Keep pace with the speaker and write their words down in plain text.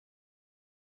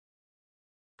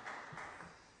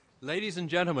Ladies and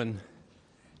gentlemen,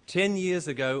 10 years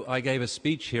ago I gave a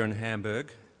speech here in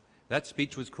Hamburg. That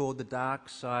speech was called The Dark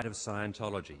Side of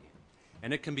Scientology,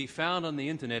 and it can be found on the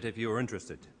internet if you are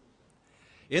interested.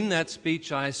 In that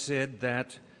speech I said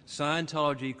that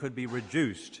Scientology could be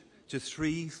reduced to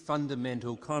three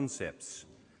fundamental concepts: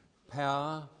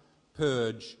 power,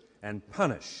 purge, and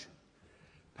punish.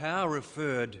 Power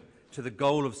referred to the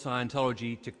goal of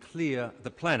Scientology to clear the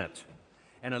planet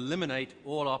and eliminate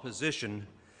all opposition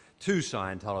to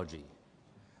Scientology.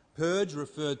 Purge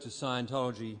referred to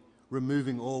Scientology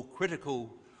removing all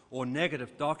critical or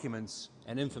negative documents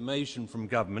and information from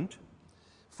government,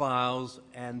 files,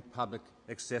 and public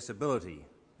accessibility.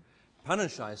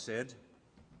 Punish, I said,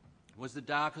 was the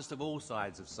darkest of all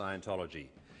sides of Scientology.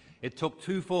 It took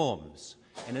two forms: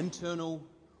 an internal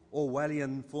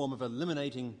Orwellian form of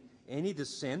eliminating any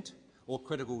dissent or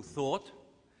critical thought,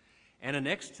 and an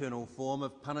external form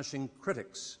of punishing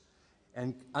critics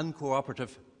and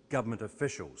uncooperative government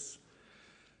officials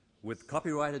with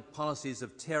copyrighted policies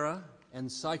of terror and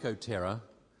psychoterror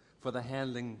for the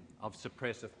handling of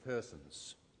suppressive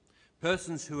persons,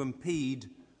 persons who impede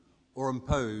or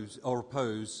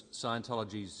oppose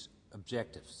Scientology's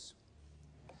objectives.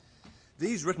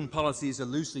 These written policies are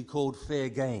loosely called fair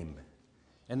game,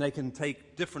 and they can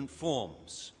take different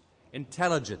forms: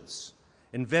 intelligence,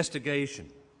 investigation,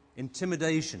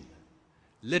 intimidation,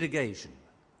 litigation,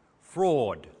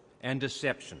 fraud, and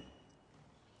deception.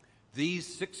 These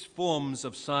 6 forms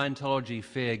of Scientology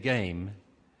fair game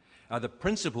are the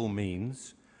principal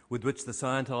means with which the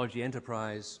Scientology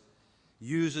enterprise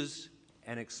uses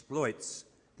and exploits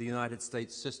the United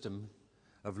States system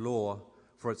of law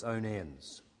for its own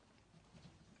ends.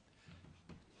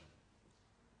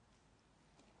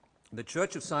 The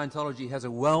Church of Scientology has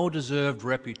a well-deserved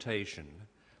reputation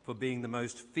for being the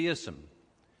most fearsome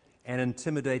and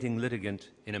intimidating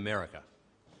litigant in America.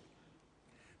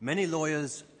 Many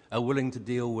lawyers are willing to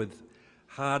deal with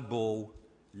hardball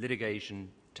litigation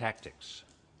tactics,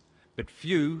 but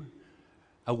few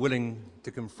are willing to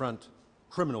confront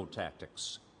criminal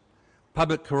tactics: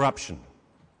 public corruption,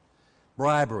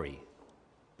 bribery,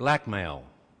 blackmail,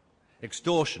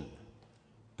 extortion,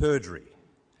 perjury,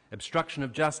 obstruction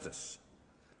of justice,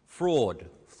 fraud,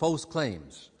 false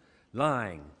claims,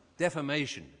 lying,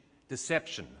 defamation,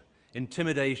 deception,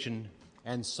 intimidation,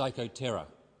 and psychoterror.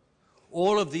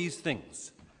 All of these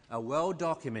things are well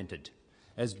documented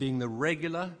as being the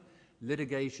regular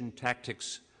litigation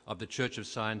tactics of the Church of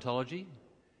Scientology,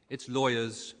 its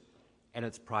lawyers, and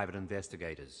its private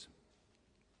investigators.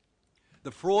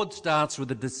 The fraud starts with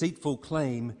the deceitful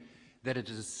claim that it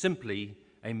is simply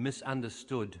a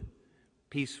misunderstood,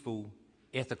 peaceful,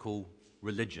 ethical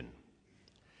religion.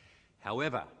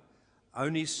 However,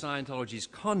 only Scientology's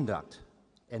conduct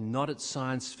and not its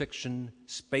science fiction,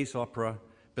 space opera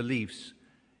beliefs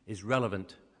is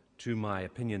relevant to my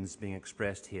opinions being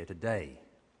expressed here today.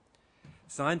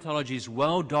 Scientology's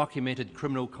well-documented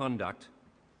criminal conduct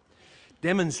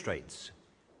demonstrates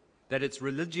that its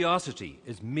religiosity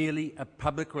is merely a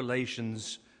public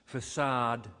relations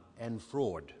facade and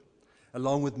fraud,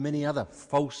 along with many other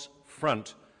false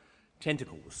front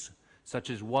tentacles, such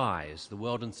as WISE, the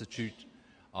World Institute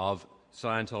of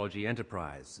Scientology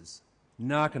Enterprises,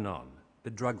 Anon,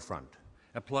 the drug front,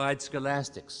 Applied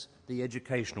Scholastics, the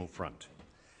educational front.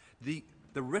 The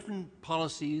written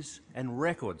policies and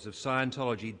records of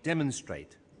Scientology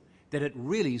demonstrate that it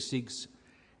really seeks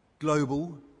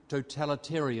global,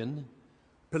 totalitarian,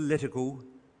 political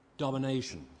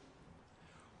domination.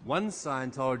 One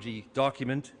Scientology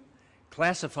document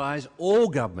classifies all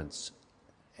governments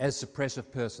as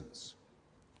suppressive persons,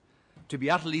 to be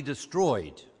utterly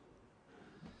destroyed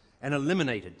and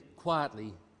eliminated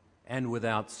quietly and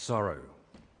without sorrow.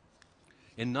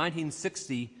 In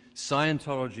 1960,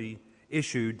 Scientology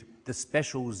issued the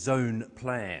Special Zone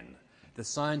Plan, the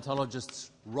Scientologists'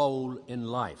 role in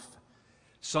life.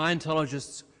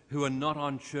 Scientologists who are not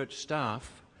on church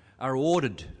staff are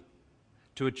ordered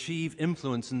to achieve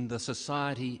influence in the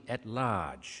society at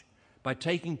large by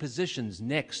taking positions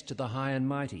next to the high and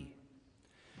mighty.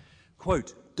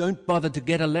 Quote, "Don't bother to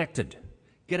get elected.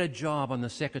 Get a job on the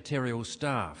secretarial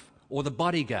staff or the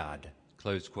bodyguard,"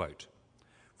 close quote.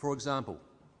 For example,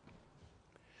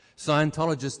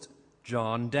 Scientologist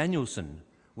John Danielson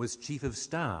was Chief of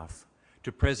Staff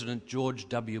to President George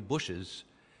W. Bush's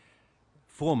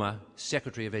former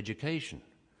Secretary of Education,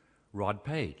 Rod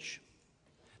Page.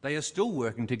 They are still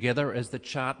working together as the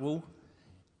Chartwell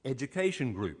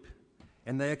Education Group,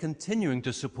 and they are continuing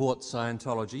to support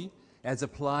Scientology as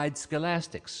Applied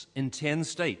Scholastics in 10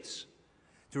 states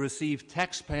to receive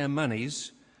taxpayer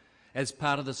monies as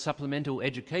part of the Supplemental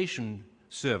Education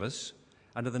Service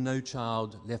under the No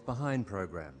Child Left Behind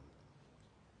program.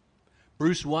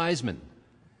 Bruce Wiseman,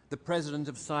 the president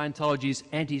of Scientology's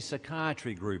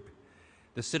anti-psychiatry group,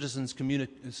 the Citizens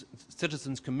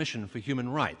Commission for Human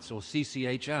Rights, or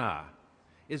CCHR,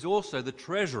 is also the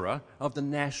treasurer of the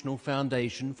National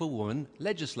Foundation for Women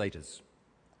Legislators.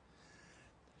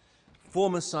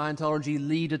 Former Scientology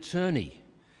lead attorney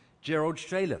Gerald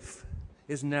Shaliff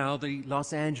is now the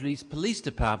Los Angeles Police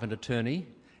Department attorney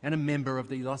and a member of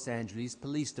the Los Angeles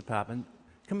Police Department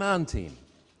command team.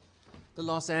 The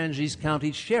Los Angeles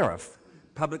County Sheriff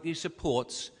publicly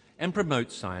supports and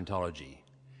promotes Scientology.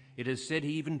 It is said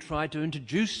he even tried to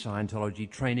introduce Scientology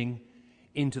training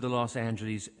into the Los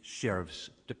Angeles Sheriff's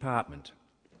Department.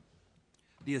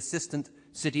 The assistant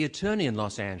city attorney in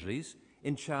Los Angeles,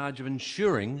 in charge of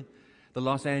ensuring the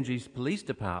Los Angeles Police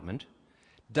Department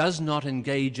does not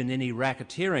engage in any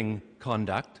racketeering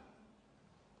conduct,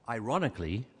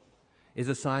 ironically, is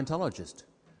a Scientologist,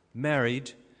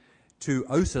 married to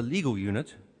OSA legal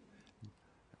unit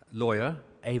lawyer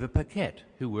Ava Paquette,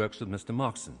 who works with Mr.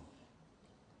 Moxon.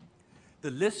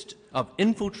 The list of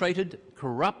infiltrated,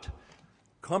 corrupt,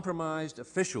 compromised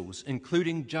officials,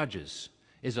 including judges,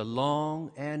 is a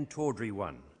long and tawdry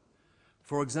one.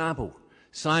 For example,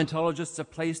 Scientologists are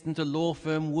placed into law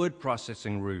firm word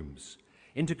processing rooms,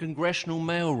 into congressional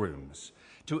mail rooms,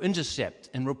 to intercept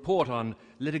and report on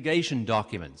litigation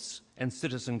documents and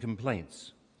citizen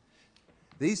complaints.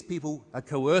 These people are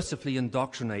coercively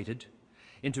indoctrinated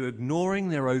into ignoring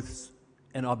their oaths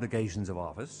and obligations of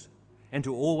office and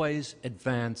to always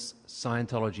advance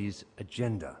Scientology's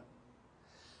agenda.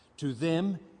 To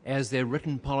them, as their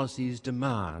written policies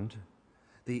demand,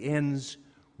 the ends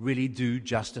really do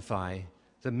justify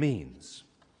the means.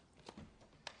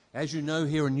 As you know,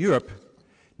 here in Europe,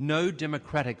 no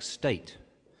democratic state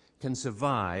can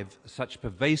survive such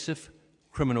pervasive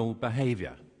criminal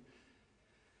behavior.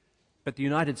 But the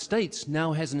United States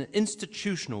now has an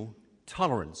institutional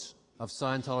tolerance of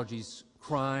Scientology's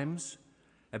crimes,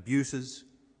 abuses,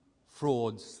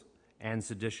 frauds, and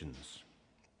seditions.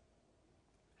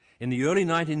 In the early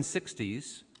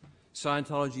 1960s,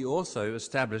 Scientology also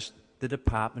established the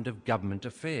Department of Government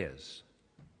Affairs.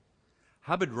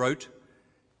 Hubbard wrote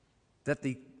that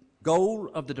the goal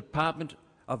of the Department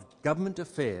of Government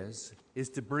Affairs is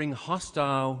to bring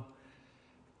hostile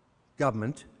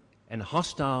government and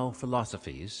hostile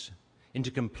philosophies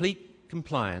into complete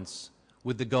compliance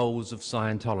with the goals of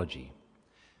Scientology.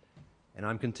 And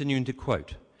I'm continuing to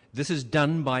quote, "This is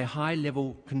done by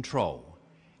high-level control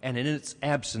and in its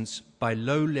absence by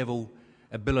low-level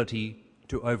ability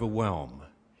to overwhelm,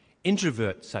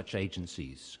 introvert such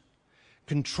agencies,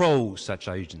 control such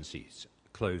agencies,"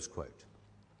 close quote.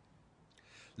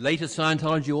 Later,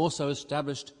 Scientology also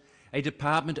established a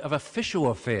Department of Official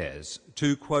Affairs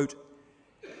to, quote,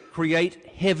 "create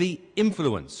heavy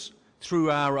influence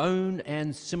through our own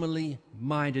and similarly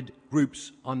minded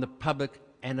groups on the public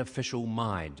and official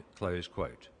mind," close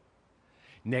quote.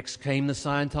 Next came the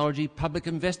Scientology Public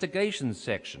Investigations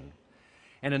Section,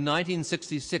 and in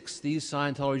 1966 these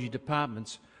Scientology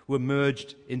departments were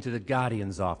merged into the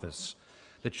Guardian's Office,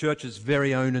 the Church's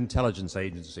very own intelligence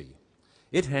agency.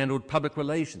 It handled public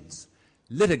relations,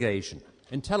 litigation,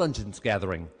 intelligence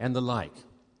gathering, and the like.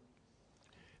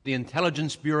 The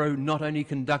Intelligence Bureau not only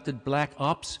conducted black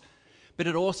ops, but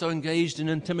it also engaged in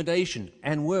intimidation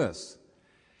and worse,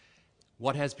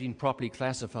 what has been properly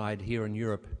classified here in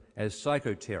Europe as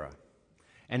psychoterror,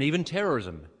 and even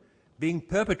terrorism being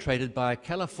perpetrated by a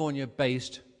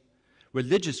California-based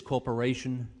religious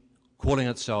corporation calling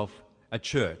itself a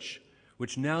church,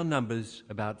 which now numbers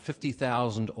about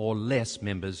 50,000 or less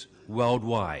members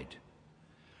worldwide.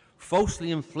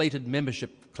 Falsely inflated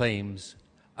membership claims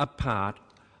are part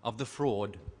of the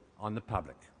fraud on the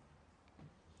public.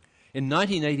 In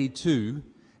 1982,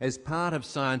 as part of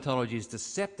Scientology's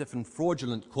deceptive and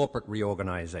fraudulent corporate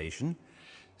reorganization,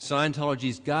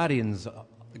 Scientology's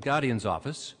Guardian's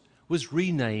Office was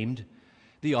renamed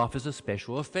the Office of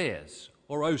Special Affairs,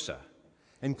 or OSA.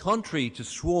 And contrary to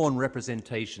sworn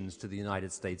representations to the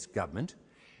United States government,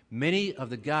 many of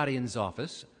the Guardian's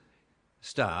Office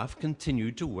staff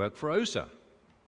continued to work for OSA.